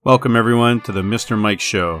Welcome everyone to the Mr. Mike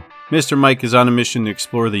Show. Mr. Mike is on a mission to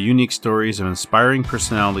explore the unique stories of inspiring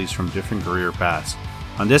personalities from different career paths.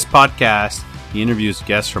 On this podcast, he interviews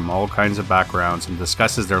guests from all kinds of backgrounds and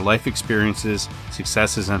discusses their life experiences,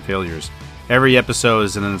 successes, and failures. Every episode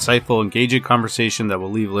is an insightful, engaging conversation that will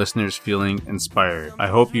leave listeners feeling inspired. I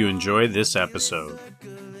hope you enjoy this episode.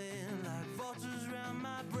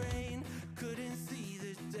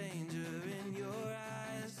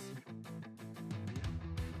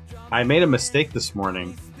 I made a mistake this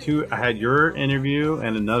morning. I had your interview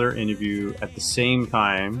and another interview at the same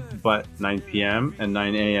time, but 9 p.m. and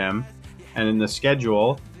 9 a.m. And in the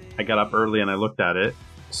schedule, I got up early and I looked at it.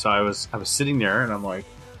 So I was sitting there and I'm like,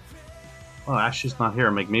 oh, Ashley's not here.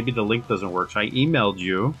 I'm like, maybe the link doesn't work. So I emailed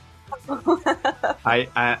you.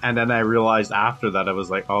 And then I realized after that, I was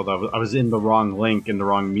like, oh, I was in the wrong link, in the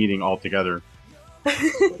wrong meeting altogether.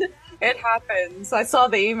 It happens. I saw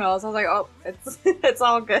the emails. I was like, oh, it's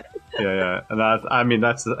all good. Yeah. And I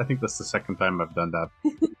think that's the second time I've done that.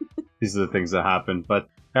 These are the things that happen. But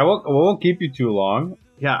I won't keep you too long.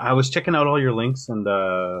 Yeah, I was checking out all your links and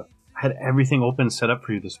I had everything open set up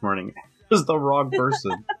for you this morning. It was the wrong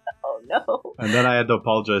person. Oh, no. And then I had to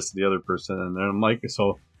apologize to the other person. And then I'm like,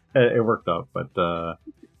 so it worked out. But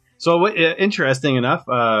so interesting enough,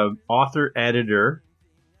 author, editor,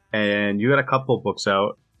 and you had a couple of books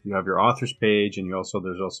out. You have your author's page, and there's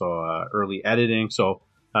also early editing. So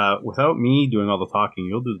without me doing all the talking,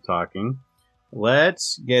 you'll do the talking.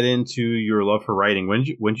 Let's get into your love for writing. When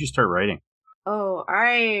did you start writing? Oh,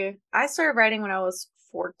 I started writing when I was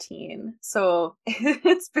 14, so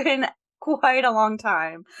it's been quite a long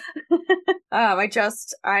time.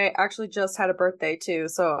 I actually just had a birthday too,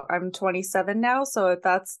 so I'm 27 now. So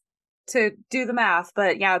that's to do the math,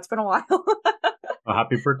 but yeah, it's been a while. Well,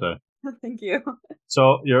 happy birthday! Thank you.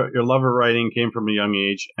 So your love of writing came from a young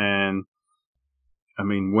age, and I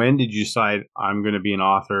mean, when did you decide I'm going to be an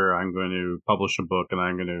author? I'm going to publish a book, and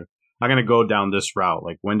I'm going to go down this route?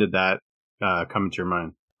 Like, when did that come into your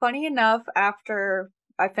mind? Funny enough, after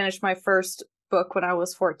I finished my first book when I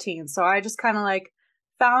was 14, so I just kind of like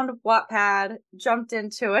found Wattpad, jumped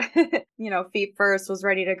into it, feet first, was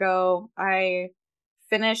ready to go. I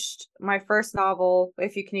finished my first novel,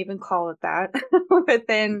 if you can even call it that,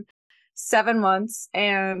 within 7 months,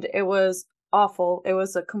 and it was awful. It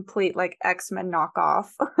was a complete like X-Men knockoff.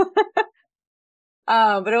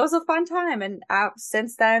 But it was a fun time, and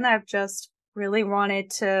since then I've just really wanted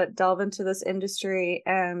to delve into this industry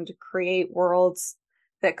and create worlds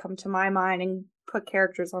that come to my mind and put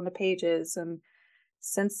characters on the pages, and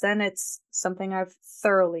since then it's something I've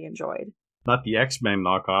thoroughly enjoyed. Not the X-Men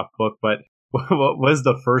knockoff book, but what was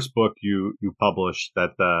the first book you published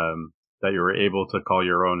that you were able to call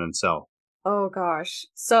your own and sell? Oh gosh.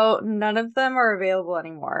 So none of them are available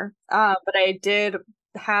anymore. But I did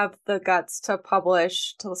have the guts to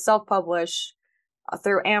self-publish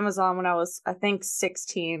through Amazon when I was, I think,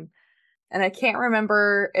 16. And I can't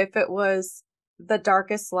remember if it was The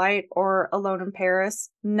Darkest Light or Alone in Paris.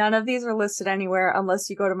 None of these are listed anywhere unless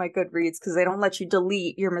you go to my Goodreads, because they don't let you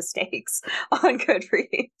delete your mistakes on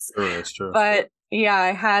Goodreads. Sure, that's true. But yeah,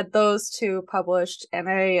 I had those two published, and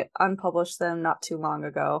I unpublished them not too long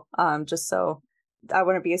ago, just so I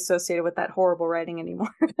wouldn't be associated with that horrible writing anymore.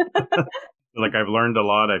 Like, I've learned a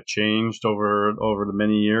lot. I've changed over the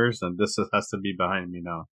many years, and this has to be behind me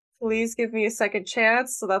now. Please give me a second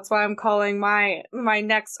chance. So that's why I'm calling my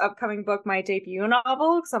next upcoming book my debut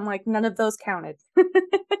novel, because I'm like, none of those counted.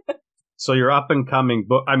 So your up and coming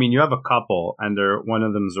book, I mean, you have a couple, and one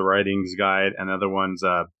of them's a writing's guide, and the other one's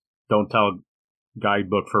Don't Tell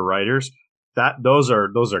guidebook for writers. Those are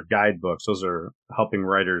guidebooks. Those are helping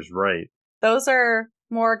writers write. Those are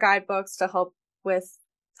more guidebooks to help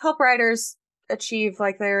writers achieve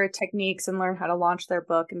like their techniques and learn how to launch their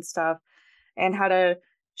book and stuff, and how to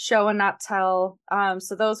show and not tell.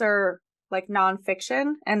 So those are like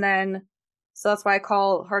nonfiction, and then so that's why I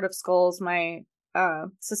call Heart of Skulls my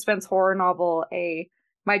suspense horror novel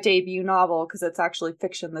my debut novel, because it's actually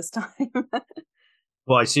fiction this time.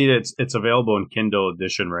 Well, I see that it's available in Kindle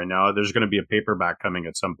edition right now. There's going to be a paperback coming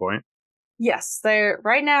at some point. Yes,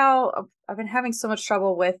 right now I've been having so much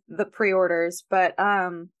trouble with the pre-orders, but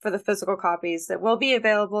for the physical copies that will be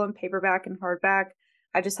available in paperback and hardback,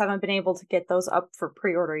 I just haven't been able to get those up for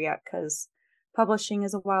pre-order yet, because publishing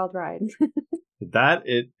is a wild ride. That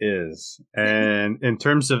it is. And in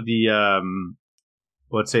terms of the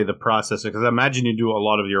let's say the process, because I imagine you do a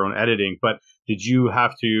lot of your own editing, but did you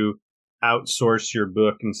have to outsource your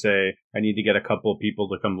book and say, I need to get a couple of people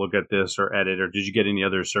to come look at this or edit, or did you get any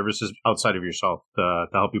other services outside of yourself to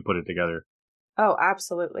help you put it together? Oh,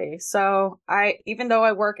 absolutely. So even though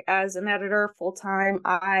I work as an editor full time,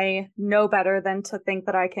 I know better than to think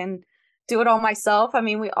that I can do it all myself. I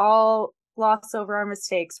mean, we all gloss over our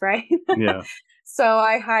mistakes, right? Yeah. So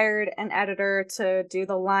I hired an editor to do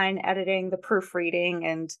the line editing, the proofreading,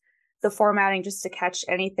 and the formatting just to catch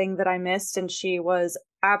anything that I missed. And she was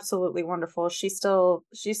absolutely wonderful. She's still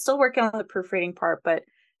working on the proofreading part, but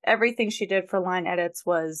everything she did for line edits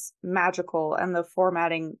was magical, and the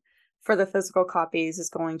formatting for the physical copies is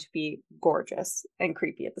going to be gorgeous and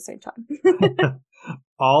creepy at the same time.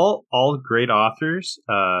 All great authors,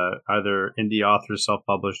 either indie authors,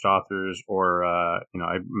 self-published authors, or I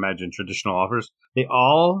imagine traditional authors, they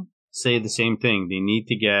all say the same thing. They need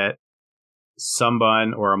to get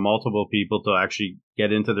someone or multiple people to actually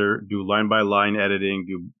get into do line by line editing,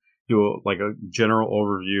 like a general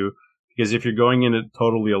overview. Because if you're going in it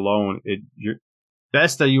totally alone, you're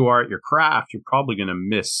best that you are at your craft, you're probably going to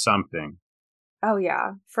miss something. Oh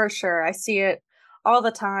yeah, for sure. I see it all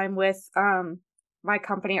the time with my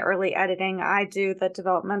company Early Editing. I do the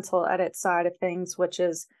developmental edit side of things, which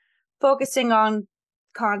is focusing on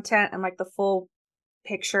content and like the full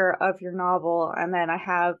picture of your novel. And then I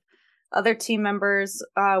have other team members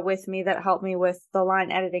with me that help me with the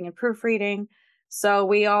line editing and proofreading. So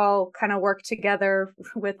we all kind of work together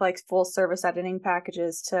with like full service editing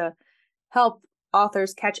packages to help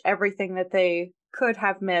authors catch everything that they could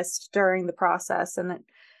have missed during the process. And it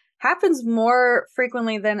happens more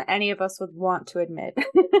frequently than any of us would want to admit.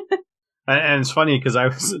 And it's funny because I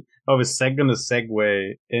was going to segue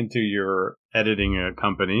into your editing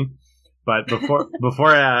company, but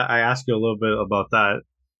before I ask you a little bit about that,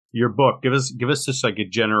 your book, give us just like a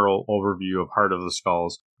general overview of Heart of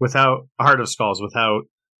Skulls without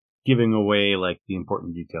giving away like the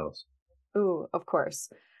important details. Ooh, of course.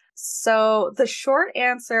 So the short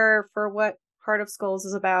answer for what Heart of Skulls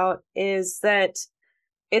is about is that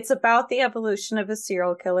it's about the evolution of a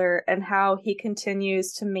serial killer and how he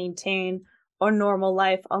continues to maintain a normal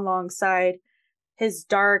life alongside his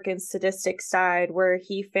dark and sadistic side, where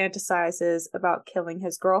he fantasizes about killing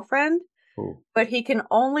his girlfriend. Ooh. But he can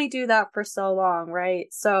only do that for so long, right?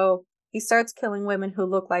 So he starts killing women who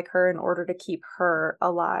look like her in order to keep her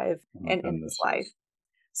alive Oh my and in his goodness. life.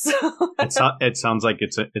 So It sounds like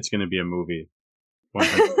it's going to be a movie,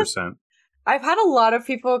 100%. I've had a lot of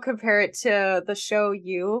people compare it to the show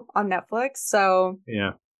You on Netflix, so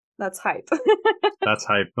Yeah, that's hype. that's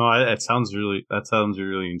hype. No, that sounds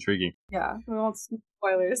really intriguing. Yeah, we won't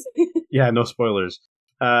spoilers. Yeah, no spoilers.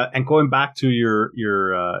 And going back to your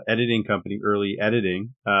editing company, Early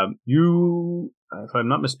Editing, you, if I'm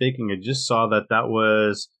not mistaken, I just saw that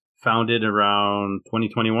was founded around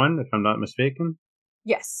 2021, if I'm not mistaken.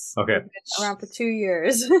 Yes, Okay. we've been around for 2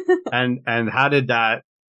 years. And how did that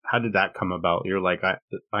come about? You're like,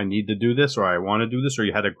 I need to do this, or I want to do this, or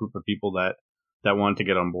you had a group of people that wanted to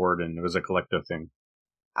get on board, and it was a collective thing.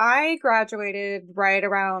 I graduated right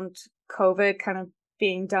around COVID kind of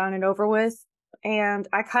being done and over with. And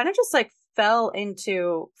I kind of just like fell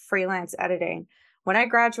into freelance editing. When I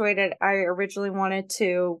graduated, I originally wanted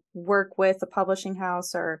to work with a publishing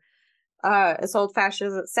house or as old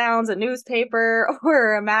fashioned as it sounds, a newspaper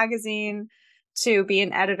or a magazine to be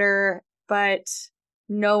an editor, but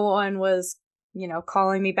no one was,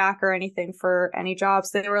 calling me back or anything for any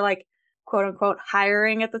jobs. They were like, quote unquote,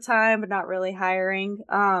 hiring at the time, but not really hiring,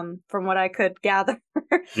 from what I could gather.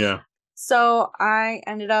 Yeah. So I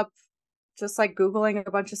ended up just like Googling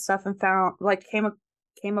a bunch of stuff and found like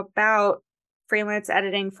came about freelance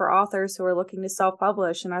editing for authors who are looking to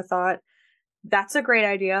self-publish. And I thought, that's a great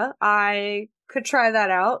idea. I could try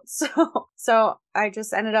that out. So I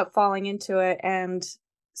just ended up falling into it and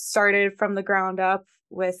started from the ground up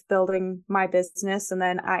with building my business. And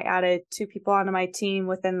then I added 2 people onto my team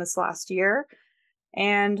within this last year.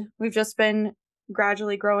 And we've just been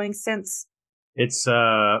gradually growing since. It's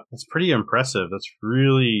pretty impressive. That's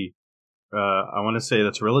really I want to say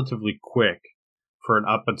that's relatively quick for an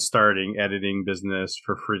up and starting editing business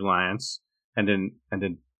for freelance, and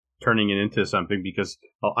then turning it into something, because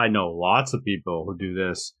I know lots of people who do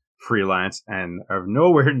this freelance and are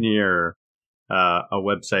nowhere near a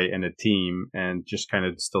website and a team, and just kind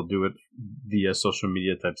of still do it via social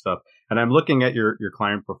media type stuff. And I'm looking at your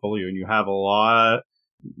client portfolio, and you have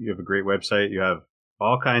a great website. You have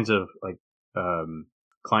all kinds of like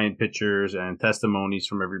client pictures and testimonies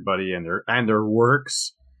from everybody and their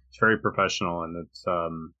works. It's very professional, and it's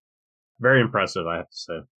very impressive, I have to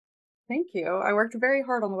say. Thank you. I worked very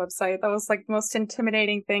hard on the website. That was like the most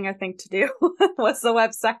intimidating thing I think to do was the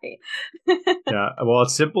website. Yeah, well,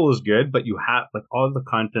 it's simple is good, but you have like all the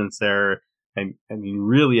contents there, and I mean,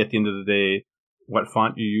 really, at the end of the day, what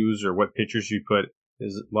font you use or what pictures you put,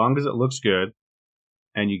 as long as it looks good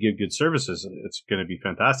and you give good services, it's going to be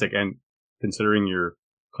fantastic. And considering your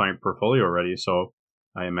client portfolio already, so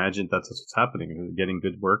I imagine that's what's happening. You're getting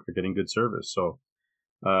good work, you're getting good service. So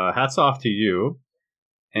hats off to you,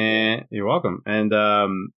 and you're welcome. And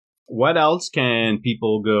what else can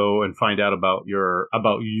people go and find out about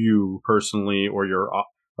you personally, or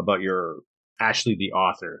about your Ashley the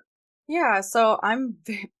author? Yeah, so I'm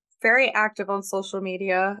very active on social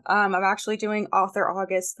media. I'm actually doing Author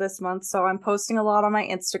August this month, so I'm posting a lot on my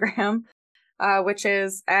Instagram, which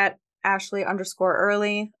is at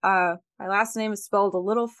Ashley_Earley. My last name is spelled a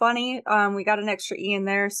little funny. We got an extra E in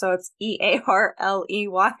there, so it's Earley.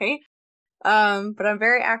 But I'm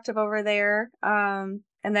very active over there.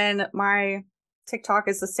 And then my TikTok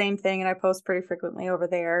is the same thing, and I post pretty frequently over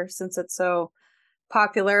there since it's so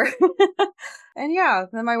popular. And yeah,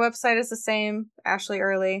 then my website is the same, Ashley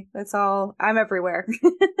Earley. That's all. I'm everywhere.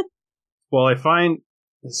 Well, I find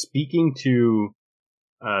speaking to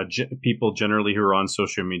people generally who are on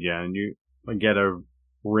social media, and you get a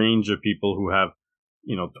range of people who have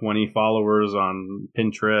 20 followers on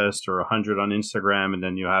Pinterest or 100 on Instagram, and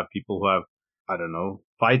then you have people who have, I don't know,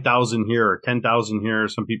 5,000 here or 10,000 here.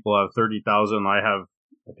 Some people have 30,000. I don't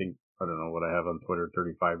know what I have on Twitter,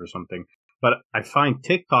 35 or something. But I find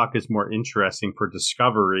TikTok is more interesting for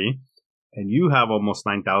discovery, and you have almost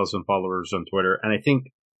 9,000 followers on Twitter. And I think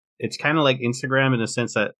it's kind of like Instagram in the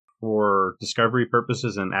sense that for discovery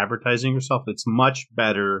purposes and advertising yourself, it's much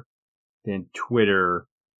better than Twitter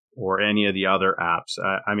or any of the other apps.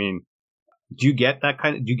 I mean, do you get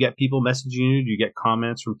do you get people messaging you? Do you get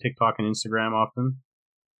comments from TikTok and Instagram often?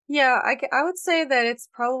 Yeah, I would say that it's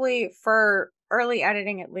probably, for early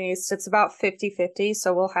editing at least, it's about 50-50.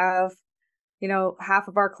 So we'll have, half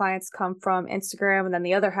of our clients come from Instagram and then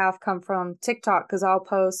the other half come from TikTok, because I'll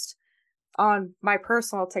post on my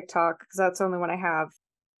personal TikTok, because that's the only one I have.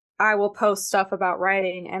 I will post stuff about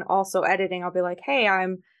writing and also editing. I'll be like, hey,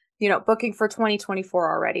 I'm, booking for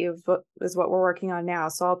 2024 already is what we're working on now.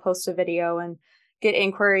 So I'll post a video and get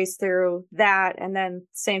inquiries through that. And then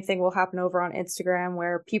same thing will happen over on Instagram,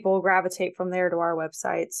 where people gravitate from there to our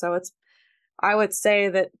website. So I would say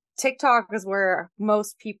that TikTok is where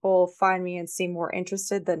most people find me and seem more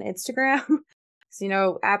interested than Instagram.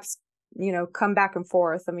 Because, apps, come back and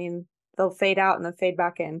forth. I mean, they'll fade out and then fade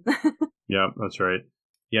back in. Yeah, that's right.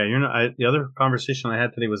 Yeah, the other conversation I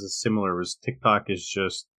had today was TikTok is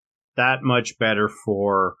just that much better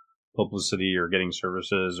for publicity or getting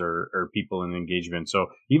services or people in engagement. So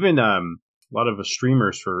even a lot of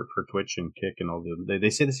streamers for Twitch and Kick and all they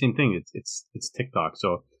say the same thing. It's TikTok.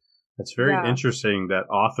 So it's very Yeah. interesting that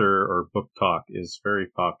author or book talk is very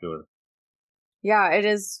popular. Yeah, it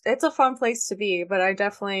is. It's a fun place to be, but I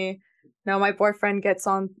definitely know my boyfriend gets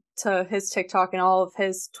on to his TikTok, and all of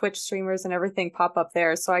his Twitch streamers and everything pop up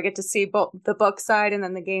there. So I get to see both the book side and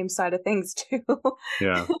then the game side of things too.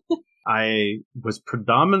 Yeah. I was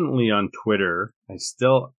predominantly on Twitter. I'm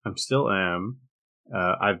still am.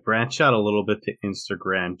 I've branched out a little bit to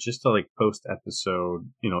Instagram just to like post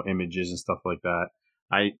episode, images and stuff like that.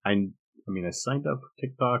 I signed up for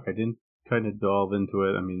TikTok. I didn't kind of delve into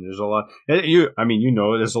it. I mean, there's a lot.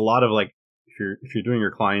 There's a lot of like, if you're doing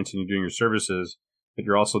your clients and you're doing your services, but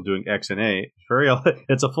you're also doing X and A.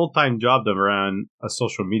 It's a full time job to run a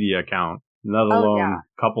social media account, let alone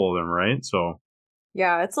a couple of them, right? So.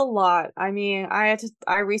 Yeah, it's a lot. I mean, I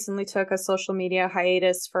recently took a social media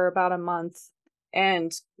hiatus for about a month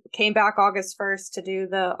and came back August 1st to do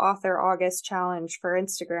the Author August challenge for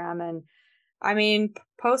Instagram. And I mean,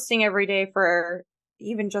 posting every day for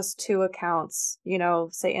even just 2 accounts,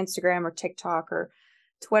 say Instagram or TikTok or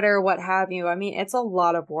Twitter, what have you. I mean, it's a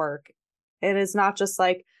lot of work. It is not just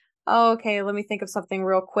like, oh, okay, let me think of something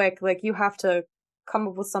real quick. Like, you have to come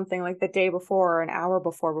up with something like the day before or an hour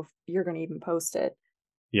before you're going to even post it.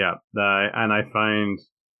 Yeah, and I find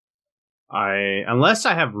unless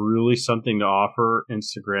I have really something to offer,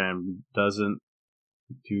 Instagram doesn't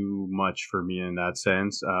do much for me in that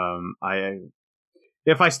sense.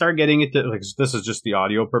 If I start getting into, like, this is just the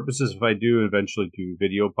audio purposes. If I do eventually do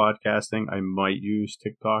video podcasting, I might use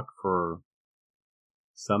TikTok for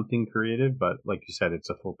something creative. But like you said, it's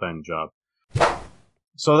a full-time job.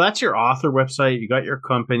 So that's your author website. You got your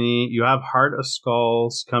company. You have Heart of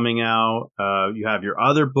Skulls coming out. You have your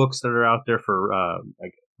other books that are out there for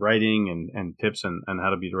like writing and tips and how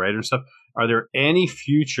to be the writer and stuff. Are there any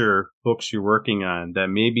future books you're working on that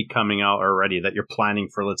may be coming out already that you're planning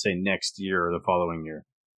for, let's say, next year or the following year?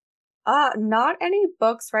 Not any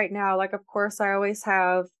books right now. Like, of course, I always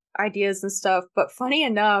have ideas and stuff. But funny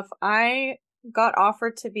enough, I got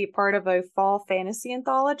offered to be part of a fall fantasy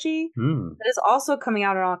anthology that is also coming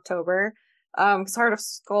out in October. Heart of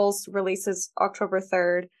Skulls releases October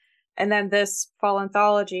 3rd, and then this fall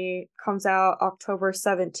anthology comes out October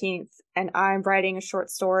 17th, and I'm writing a short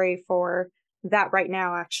story for that right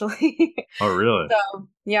now, actually. Oh, really? So,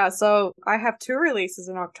 yeah, so I have 2 releases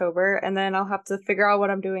in October, and then I'll have to figure out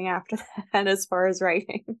what I'm doing after that as far as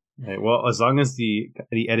writing. Right, well, as long as the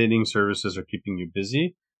editing services are keeping you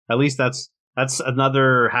busy, at least that's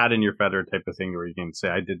another hat in your feather type of thing where you can say,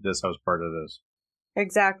 I did this, I was part of this.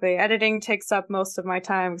 Exactly. Editing takes up most of my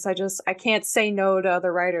time because I can't say no to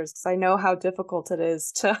other writers because I know how difficult it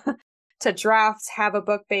is to to draft, have a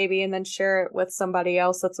book baby, and then share it with somebody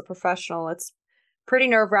else that's a professional. It's pretty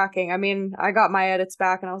nerve-wracking. I mean, I got my edits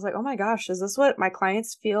back and I was like, oh my gosh, is this what my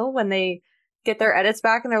clients feel when they get their edits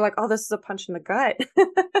back and they're like, oh, this is a punch in the gut?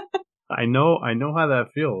 I know how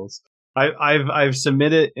that feels. I've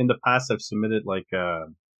submitted in the past. I've submitted like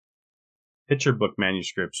picture book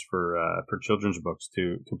manuscripts for children's books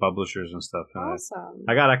to publishers and stuff. And Awesome.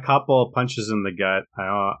 I got a couple punches in the gut.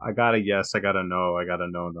 I got a yes, I got a no, I got a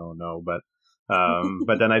no. But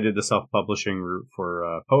but then I did the self-publishing route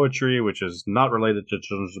for poetry, which is not related to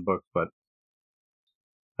children's books, but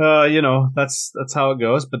that's how it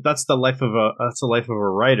goes. But that's the life of a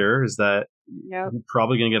writer. Is that Yep. you're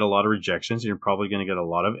probably going to get a lot of rejections. You're probably going to get a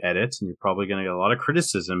lot of edits, and you're probably going to get a lot of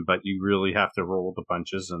criticism. But you really have to roll with the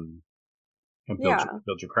punches and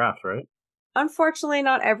build your craft, right? Unfortunately,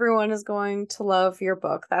 not everyone is going to love your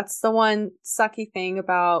book. That's the one sucky thing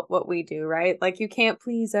about what we do, right? Like, you can't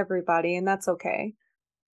please everybody, and that's okay.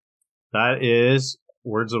 That is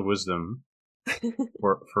words of wisdom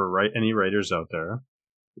for any writers out there.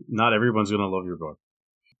 Not everyone's going to love your book.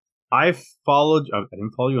 I didn't follow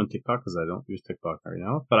you on TikTok because I don't use TikTok right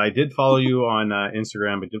now, but I did follow you on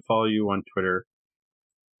Instagram. I did follow you on Twitter.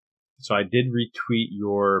 So I did retweet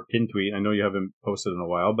your pin tweet. I know you haven't posted in a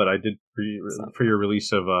while, but I did for your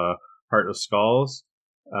release of Heart of Skulls.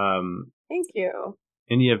 Thank you.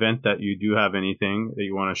 In the event that you do have anything that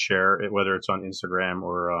you want to share, whether it's on Instagram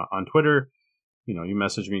or on Twitter, you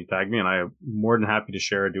message me, tag me, and I am more than happy to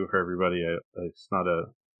share and do it for everybody. It's not a...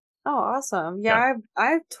 Oh, awesome. Yeah,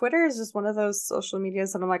 I Twitter is just one of those social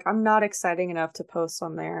medias that I'm like, I'm not exciting enough to post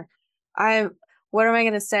on there. What am I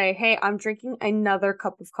going to say? Hey, I'm drinking another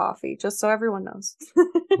cup of coffee, just so everyone knows.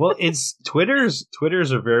 Well, Twitter's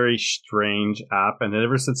a very strange app, and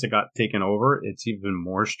ever since it got taken over, it's even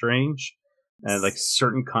more strange. And like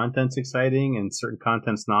certain content's exciting and certain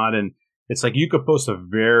content's not. And it's like you could post a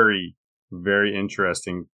very, very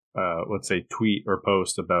interesting, let's say, tweet or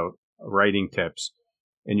post about writing tips,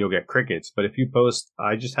 and you'll get crickets. But if you post,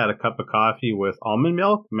 I just had a cup of coffee with almond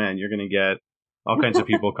milk, man, you're going to get all kinds of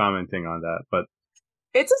people commenting on that. But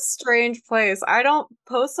it's a strange place. I don't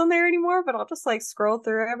post on there anymore, but I'll just like scroll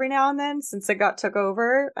through every now and then since it got took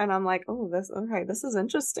over, and I'm like, oh, this is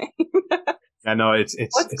interesting. I know it's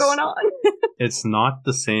what's going on. It's not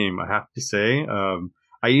the same, I have to say.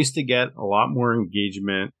 I used to get a lot more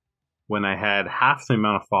engagement when I had half the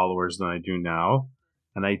amount of followers than I do now,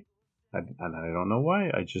 and I don't know why.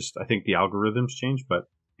 I think the algorithms changed. But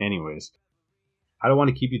anyways, I don't want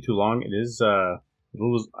to keep you too long. It is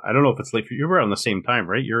I don't know if it's late for you. We're on the same time,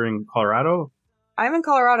 right? You're in Colorado? I'm in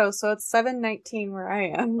Colorado, so it's 7:19 where I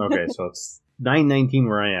am. Okay, so it's 9:19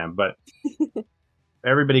 where I am. But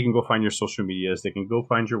everybody can go find your social medias. They can go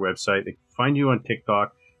find your website. They can find you on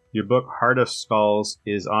TikTok. Your book, Heart of Skulls,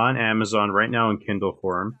 is on Amazon right now in Kindle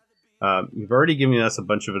form. You've already given us a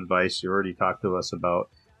bunch of advice. You already talked to us about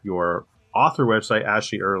your author website,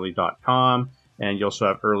 ashleyearley.com. And you also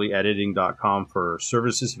have earlyediting.com for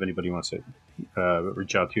services if anybody wants to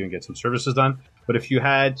reach out to you and get some services done. But if you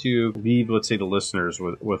had to leave, let's say, the listeners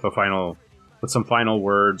with some final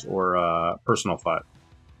words or personal thought.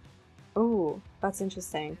 Oh, that's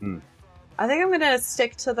interesting. I think I'm going to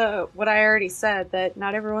stick to what I already said, that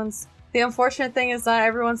the unfortunate thing is not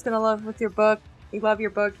everyone's going to love your book. You love your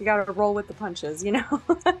book, you got to roll with the punches, And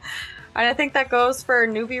I think that goes for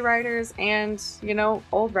newbie writers and,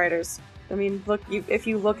 old writers. I mean, if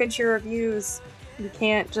you look at your reviews, you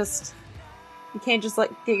can't just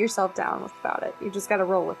get yourself down about it. You just got to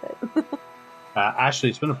roll with it. Ashley,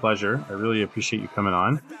 it's been a pleasure. I really appreciate you coming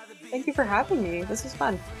on. Thank you for having me. This was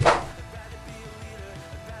fun.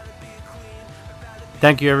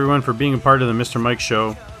 Thank you, everyone, for being a part of the Mr. Mike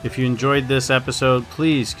Show. If you enjoyed this episode,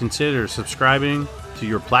 please consider subscribing to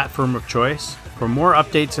your platform of choice. For more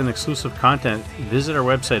updates and exclusive content, visit our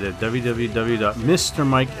website at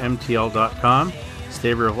www.mrmikemtl.com.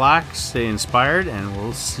 Stay relaxed, stay inspired, and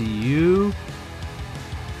we'll see you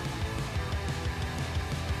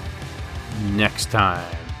next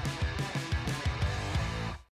time.